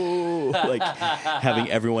be, like having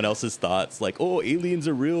everyone else's thoughts, like aliens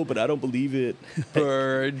are real, but I don't believe it.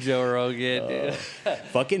 Joe Rogan,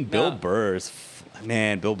 fucking Bill Burr's.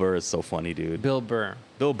 Man, Bill Burr is so funny, dude. Bill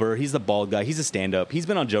Burr, he's the bald guy. He's a stand-up. He's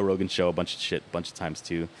been on Joe Rogan's show a bunch of times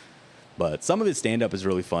too. But some of his stand-up is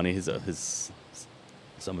really funny.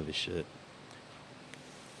 Some of his shit.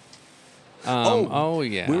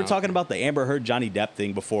 yeah. We were talking about the Amber Heard Johnny Depp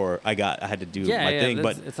thing before I had to do my thing,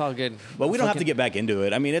 but it's all good. But we don't have to get back into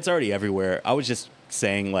it. I mean, it's already everywhere. I was just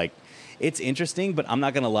saying, like, it's interesting, but I'm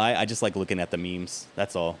not gonna lie. I just like looking at the memes.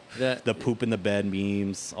 That's all. The poop in the bed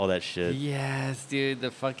memes, all that shit. Yes, dude.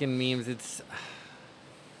 The fucking memes. It's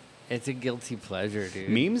a guilty pleasure, dude.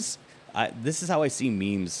 Memes. This is how I see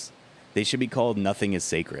memes. They should be called "Nothing is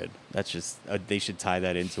Sacred." That's just they should tie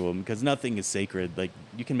that into them because nothing is sacred. Like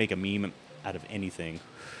you can make a meme out of anything.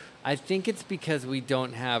 I think it's because we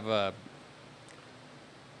don't have a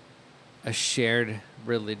shared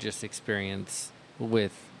religious experience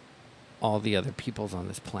with all the other peoples on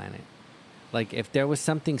this planet. Like if there was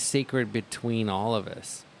something sacred between all of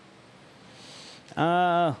us.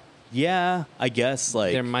 Yeah, I guess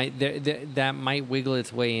like that might wiggle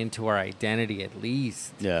its way into our identity at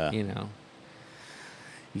least. Yeah, you know.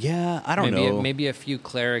 Yeah, I don't know. Maybe a few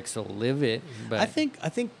clerics will live it, but I think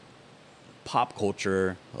pop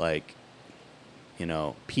culture, like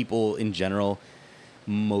people in general,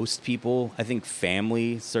 most people, I think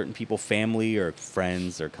certain people, family or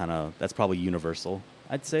friends are kind of that's probably universal.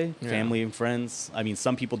 I'd say family and friends. I mean,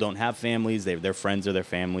 some people don't have families. Their friends are their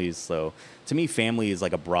families. So to me, family is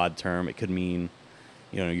like a broad term. It could mean,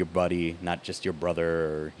 your buddy, not just your brother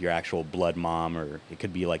or your actual blood mom, or it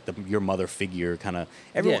could be like your mother figure kind of.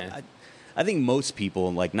 Everyone, Yeah. I think most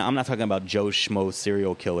people, like, I'm not talking about Joe Schmo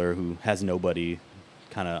serial killer who has nobody.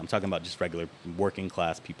 I'm talking about just regular working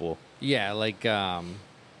class people. Yeah, like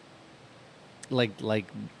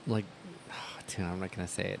dude, I'm not gonna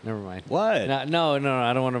say it. Never mind. What? No.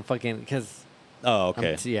 I don't want to fucking because. Oh,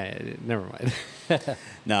 okay. Never mind.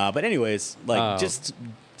 Nah, but anyways, like just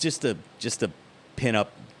to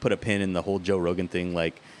put a pin in the whole Joe Rogan thing.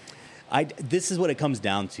 Like, this is what it comes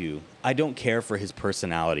down to. I don't care for his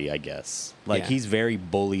personality. I guess he's very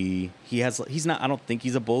bully. He's not. I don't think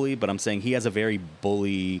he's a bully, but I'm saying he has a very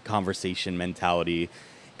bully conversation mentality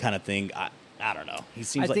kind of thing. I don't know. He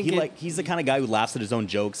seems he's the kind of guy who laughs at his own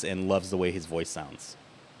jokes and loves the way his voice sounds.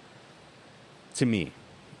 To me.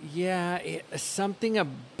 Yeah, something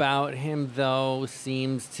about him though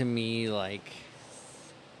seems to me like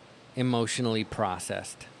emotionally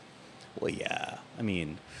processed. Well, yeah. I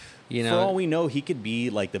mean, for all we know, he could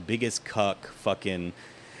be like the biggest cuck. Fucking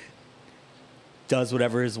does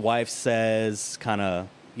whatever his wife says, kind of.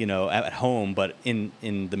 At home, but in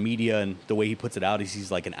the media and the way he puts it out,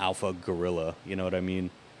 he's like an alpha gorilla. You know what I mean?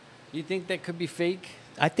 You think that could be fake?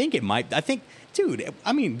 I think it might. I think, dude,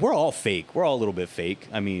 I mean, we're all fake. We're all a little bit fake.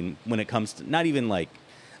 I mean, when it comes to not even like,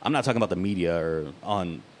 I'm not talking about the media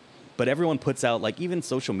but everyone puts out like even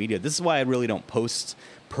social media. This is why I really don't post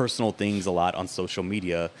personal things a lot on social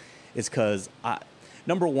media is because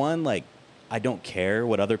number one, like, I don't care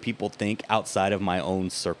what other people think outside of my own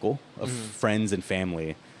circle of friends and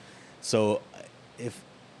family. So if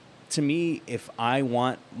to me, if I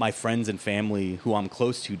want my friends and family who I'm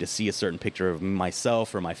close to see a certain picture of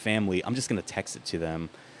myself or my family, I'm just going to text it to them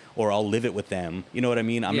or I'll live it with them. You know what I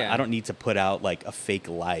mean? Yeah. I don't need to put out like a fake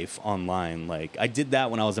life online. Like I did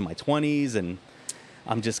that when I was in my 20s and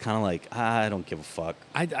I'm just kind of like, I don't give a fuck.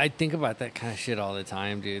 I think about that kind of shit all the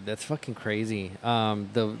time, dude. That's fucking crazy.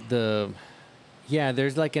 There's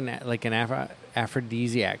like an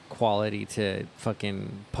aphrodisiac quality to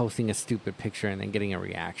fucking posting a stupid picture and then getting a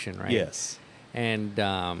reaction, right? Yes. And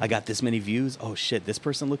I got this many views. Oh shit, this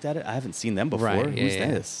person looked at it. I haven't seen them before. Right, Who's yeah.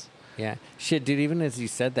 this? yeah, shit, dude. Even as you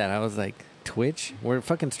said that, I was like, Twitch. We're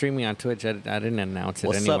fucking streaming on Twitch. I didn't announce it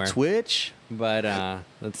What's anywhere. up, Twitch? But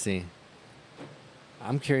let's see.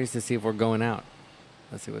 I'm curious to see if we're going out.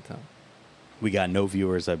 Let's see what's up. We got no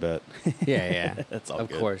viewers, I bet. Yeah. That's all of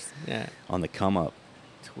good. course. Yeah. On the come up.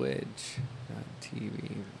 Twitch.tv.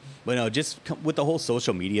 But no, just with the whole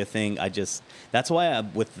social media thing, that's why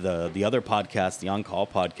with the other podcast, the On Call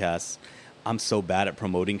podcast, I'm so bad at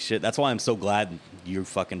promoting shit. That's why I'm so glad you're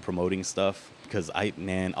fucking promoting stuff. Because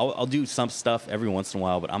I'll do some stuff every once in a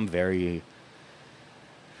while, but I'm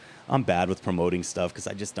bad with promoting stuff because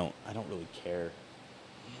I don't really care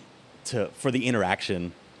for the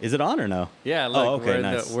interaction. Is it on or no? Yeah, look, oh, okay,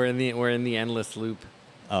 nice. we're in the endless loop.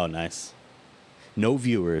 Oh, nice. No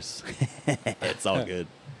viewers. It's all good.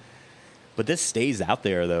 But this stays out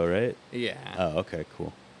there, though, right? Yeah. Oh, okay,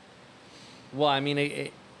 cool. Well, I mean,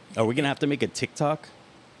 Are we going to have to make a TikTok?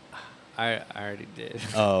 I already did.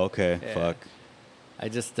 Oh, okay. Yeah. Fuck. I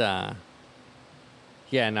just I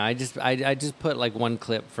just put like one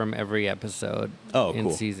clip from every episode in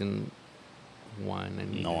cool. season 1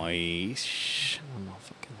 and Nice. I'm all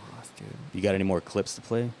fucking lost, dude. You got any more clips to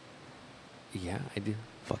play? Yeah, I do.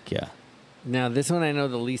 Fuck yeah. Now, this one I know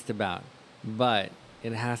the least about, but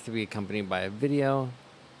it has to be accompanied by a video.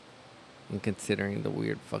 And considering the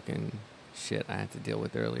weird fucking shit I had to deal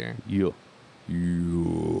with earlier. You.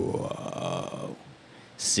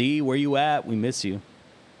 See, where you at? We miss you.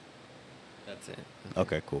 That's it.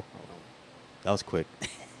 Okay, cool. That was quick.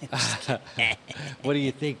 What do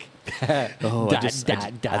you think? Oh, Dot,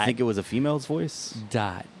 I think it was a female's voice.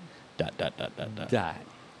 Dot. Dot.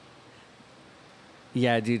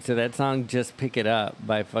 Yeah, dude. So that song "Just Pick It Up"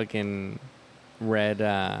 by fucking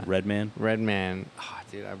Redman. Redman. Oh,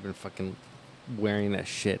 dude, I've been fucking wearing that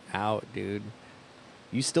shit out, dude.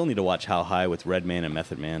 You still need to watch How High with Redman and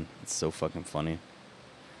Method Man. It's so fucking funny.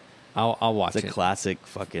 I'll watch It's a it. classic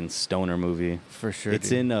fucking stoner movie. For sure, It's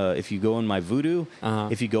dude. in, if you go in my Voodoo,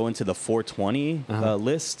 if you go into the 420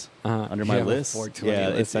 list, under my You have a list, 420 yeah,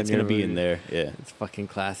 list it's on going to your be in Voodoo. there. Yeah. It's fucking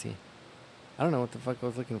classy. I don't know what the fuck I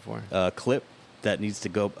was looking for. A clip that needs to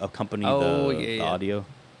go accompany Oh, the yeah. audio.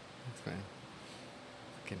 That's fine.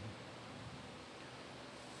 Fucking.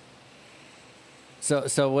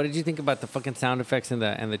 So what did you think about the fucking sound effects and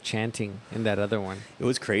the chanting in that other one? It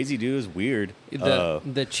was crazy, dude. It was weird.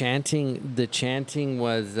 The chanting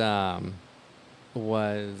was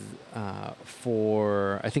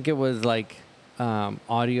for, I think it was like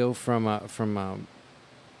audio from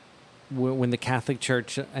when the Catholic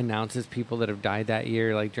Church announces people that have died that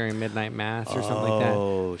year, like during midnight mass or something like that.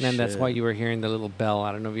 Oh, And that's shit. why you were hearing the little bell.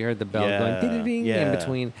 I don't know if you heard the bell Yeah, going ding, ding, ding yeah. in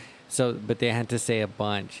between. So, but they had to say a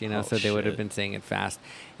bunch, Oh, so they would have shit. been saying it fast.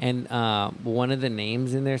 And one of the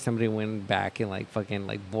names in there, somebody went back and like fucking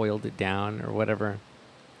like boiled it down or whatever.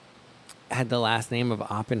 Had the last name of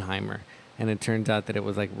Oppenheimer, and it turns out that it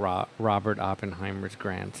was like Robert Oppenheimer's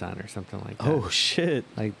grandson or something like that. Oh, shit.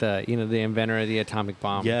 Like the inventor of the atomic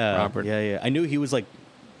bomb. Yeah. Robert. Yeah. I knew he was like,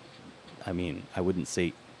 I mean, I wouldn't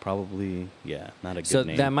say probably, not a good So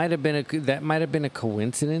name. that might have been a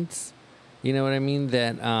coincidence. You know what I mean?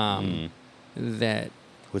 That that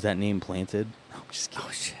Was that name planted? I'm just kidding.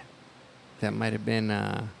 oh shit. That might have been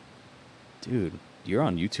Dude, you're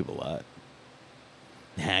on YouTube a lot.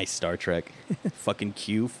 Nice, Star Trek. Fucking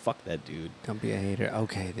Q. Fuck that dude. don't be a hater.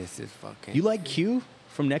 Okay, this is fucking You like Q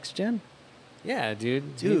from Next Gen? Yeah,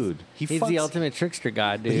 dude. Dude, he's he the fucks- ultimate trickster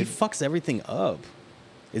god, But he dude. fucks everything up.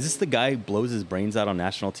 Is this the guy who blows his brains out on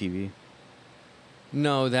national TV?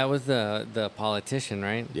 No, that was the politician,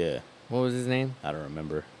 right? Yeah. What was his name? I don't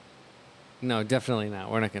remember. No, definitely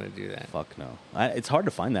not. We're not gonna do that. Fuck no. It's hard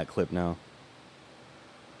to find that clip now.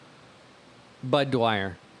 Bud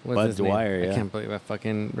Dwyer. was Bud his name. Dwyer, I yeah. can't believe I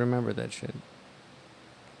fucking remember that shit.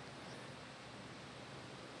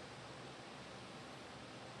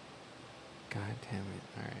 God damn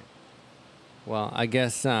it. All right. Well, I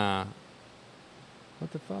guess,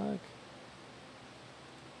 what the fuck?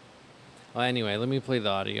 Well, anyway, let me play the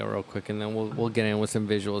audio real quick, and then we'll get in with some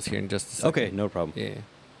visuals here in just a second. Okay, no problem. Yeah.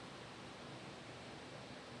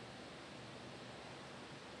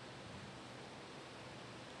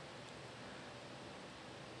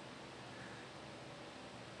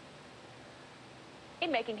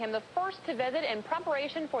 making him the first to visit in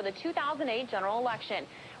preparation for the 2008 general election.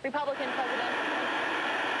 Republican President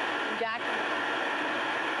Jackson.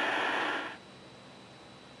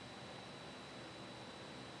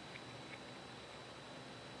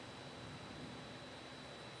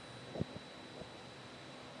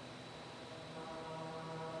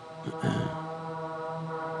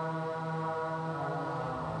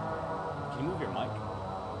 Can you move your mic?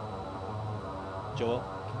 Joel?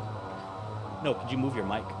 No, could you move your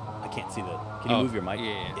mic? I can't see the... Can you move your mic?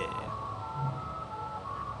 Yeah.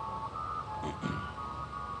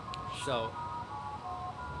 So,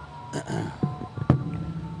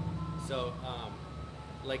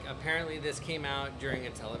 like, apparently this came out during a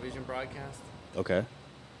television broadcast, Okay.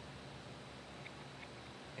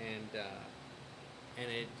 and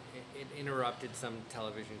it interrupted some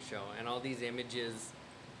television show, and all these images,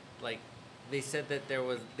 like, they said that they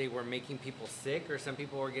were making people sick, or some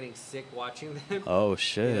people were getting sick watching them. Oh,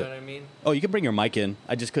 shit. You know what I mean? Oh, you can bring your mic in.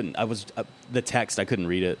 I just couldn't... the text, I couldn't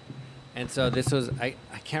read it. And so this was, I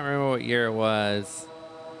can't remember what year it was,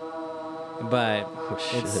 but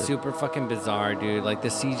it's super fucking bizarre, dude. Like, the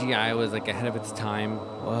CGI was, like, ahead of its time.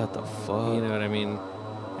 What the fuck? You know what I mean?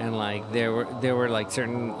 And, like, there were like,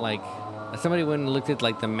 certain, like, somebody went and looked at,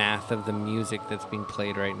 like, the math of the music that's being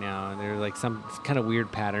played right now, and there's, like, some kind of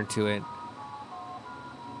weird pattern to it.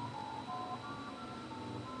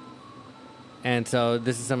 And so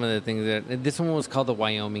this is some of the things that... This one was called the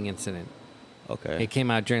Wyoming Incident. Okay. It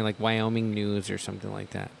came out during, like, Wyoming News or something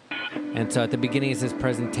like that. And so at the beginning it says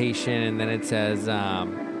presentation, and then it says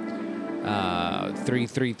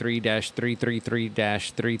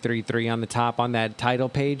 333-333-333 on the top on that title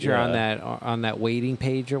page, or on that waiting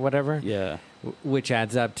page or whatever. Yeah. Which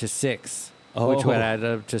adds up to 6. Oh. Which would add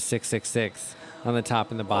up to 666 on the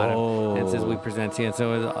top and the bottom. Oh. And it says we present to you. And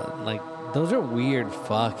so it was, like, those are weird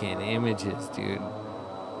fucking images, dude.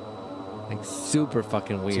 Like, super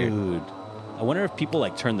fucking weird. Dude. I wonder if people,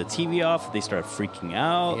 like, turn the TV off, they start freaking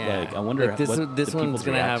out. Yeah. Like, I wonder like, this what one's the people's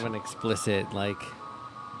gonna have reaction- an explicit, like,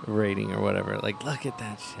 rating or whatever. Like, look at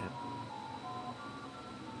that shit.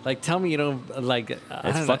 Like, tell me you don't, like...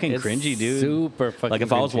 It's fucking cringy, dude. Super fucking Like,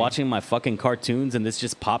 if I was cringy. watching my fucking cartoons and this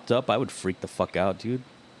just popped up, I would freak the fuck out, dude.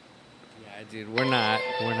 Yeah, dude, we're not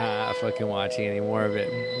fucking watching any more of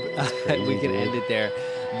it. We can end it there.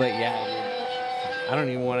 But yeah, dude, I don't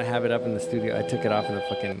even want to have it up in the studio. I took it off in the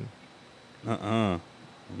fucking...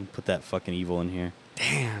 Put that fucking evil in here.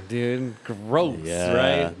 Damn, dude, gross, Yeah,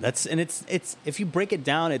 right? That's it's if you break it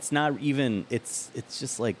down, it's not even it's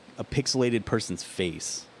just like a pixelated person's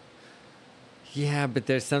face. Yeah, but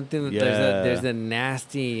there's something. Yeah. There's a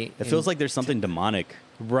nasty. It feels like there's something demonic.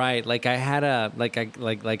 Right, like I had a like I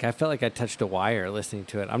felt like I touched a wire listening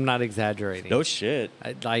to it. I'm not exaggerating. No shit.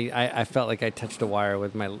 I felt like I touched a wire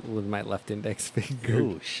with my left index finger.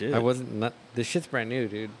 Oh shit. I wasn't. This shit's brand new,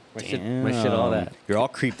 dude. My shit, all that. You're all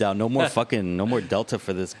creeped out. No more Delta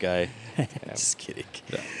for this guy. Just kidding.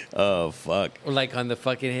 Oh fuck. Like on the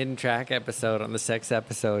fucking hidden track episode, on the sex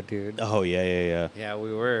episode, dude. Oh yeah. Yeah,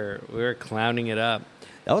 we were clowning it up.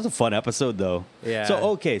 That was a fun episode, though. Yeah.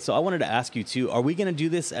 So I wanted to ask you too. Are we gonna do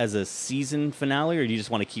this as a season finale, or do you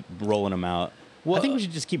just want to keep rolling them out? Well, I think we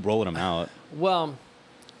should just keep rolling them out. Well,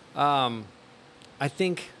 I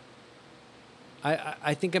think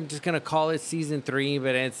I'm just gonna call it season 3,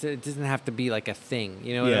 but it doesn't have to be like a thing.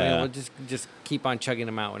 You know what I mean? We'll just keep on chugging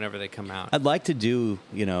them out whenever they come out. I'd like to do,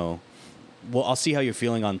 well, I'll see how you're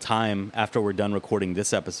feeling on time after we're done recording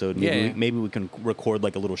this episode. Maybe we can record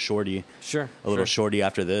like a little shorty. Sure. A little shorty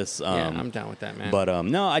after this. Yeah, I'm down with that, man. But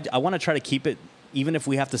no, I want to try to keep it, even if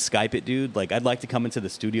we have to Skype it, dude. Like, I'd like to come into the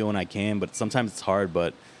studio when I can, but sometimes it's hard.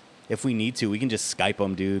 But if we need to, we can just Skype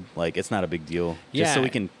them, dude. Like, it's not a big deal. Just so we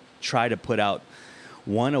can try to put out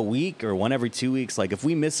one a week or one every 2 weeks. Like, if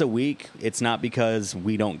we miss a week, it's not because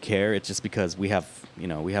we don't care. It's just because we have,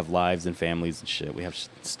 we have lives and families and shit. We have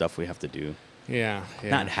stuff we have to do. Yeah.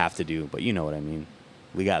 Not have to do, but you know what I mean.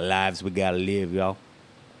 We got lives we gotta live, y'all.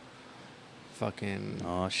 Fucking.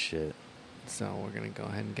 Oh shit. So we're gonna go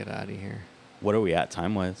ahead and get out of here. What are we at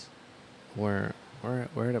time wise? We're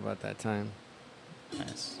at about that time.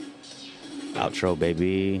 Nice. Outro,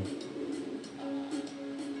 baby.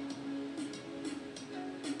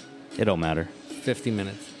 It don't matter. 50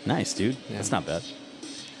 minutes. Nice, dude. Yeah. That's not bad.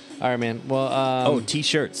 All right, man. Well,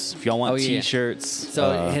 t-shirts. If y'all want t-shirts.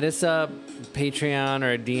 So hit us up, Patreon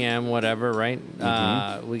or a DM, whatever, right?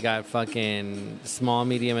 We got fucking small,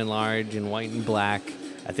 medium, and large, and white and black.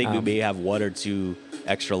 I think we may have one or two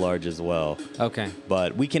extra large as well. Okay.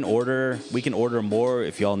 But we can order more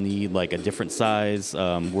if y'all need like a different size.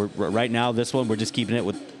 We're right now, this one, we're just keeping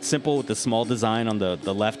it simple with the small design on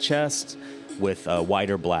the left chest with White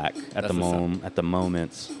or Black at That's what's up. at the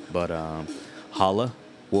moment. But holla,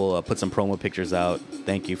 we'll put some promo pictures out.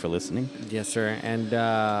 Thank you for listening. Yes, sir. And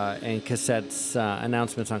cassettes,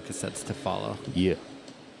 announcements on cassettes to follow. Yeah.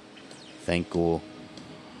 Thank you.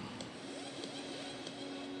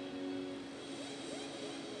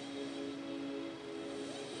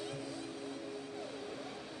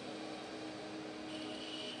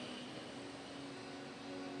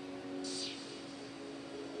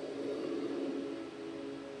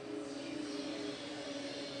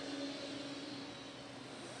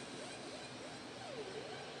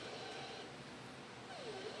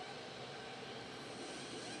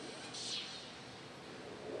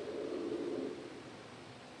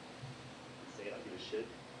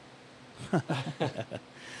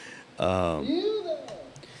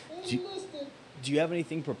 Do you have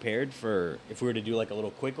anything prepared for if we were to do like a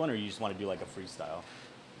little quick one, or you just want to do like a freestyle?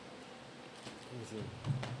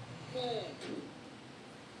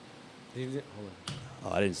 Hold on.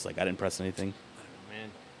 Oh, I didn't press anything.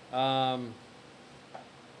 Man.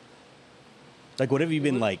 Like, what have you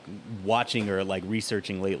been like watching or like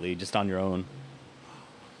researching lately, just on your own?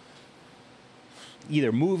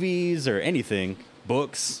 Either movies or anything,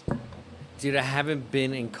 books. Dude, I haven't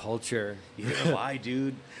been in culture. Yeah, why,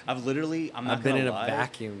 dude? I've I've been in a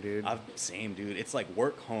vacuum, dude. Same, dude. It's like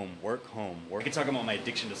work, home, work, home, work. I can talk about my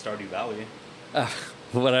addiction to Stardew Valley.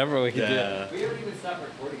 Whatever we can do. Yeah. We haven't even stopped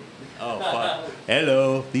recording. Oh, fuck.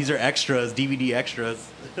 Hello. These are extras, DVD extras.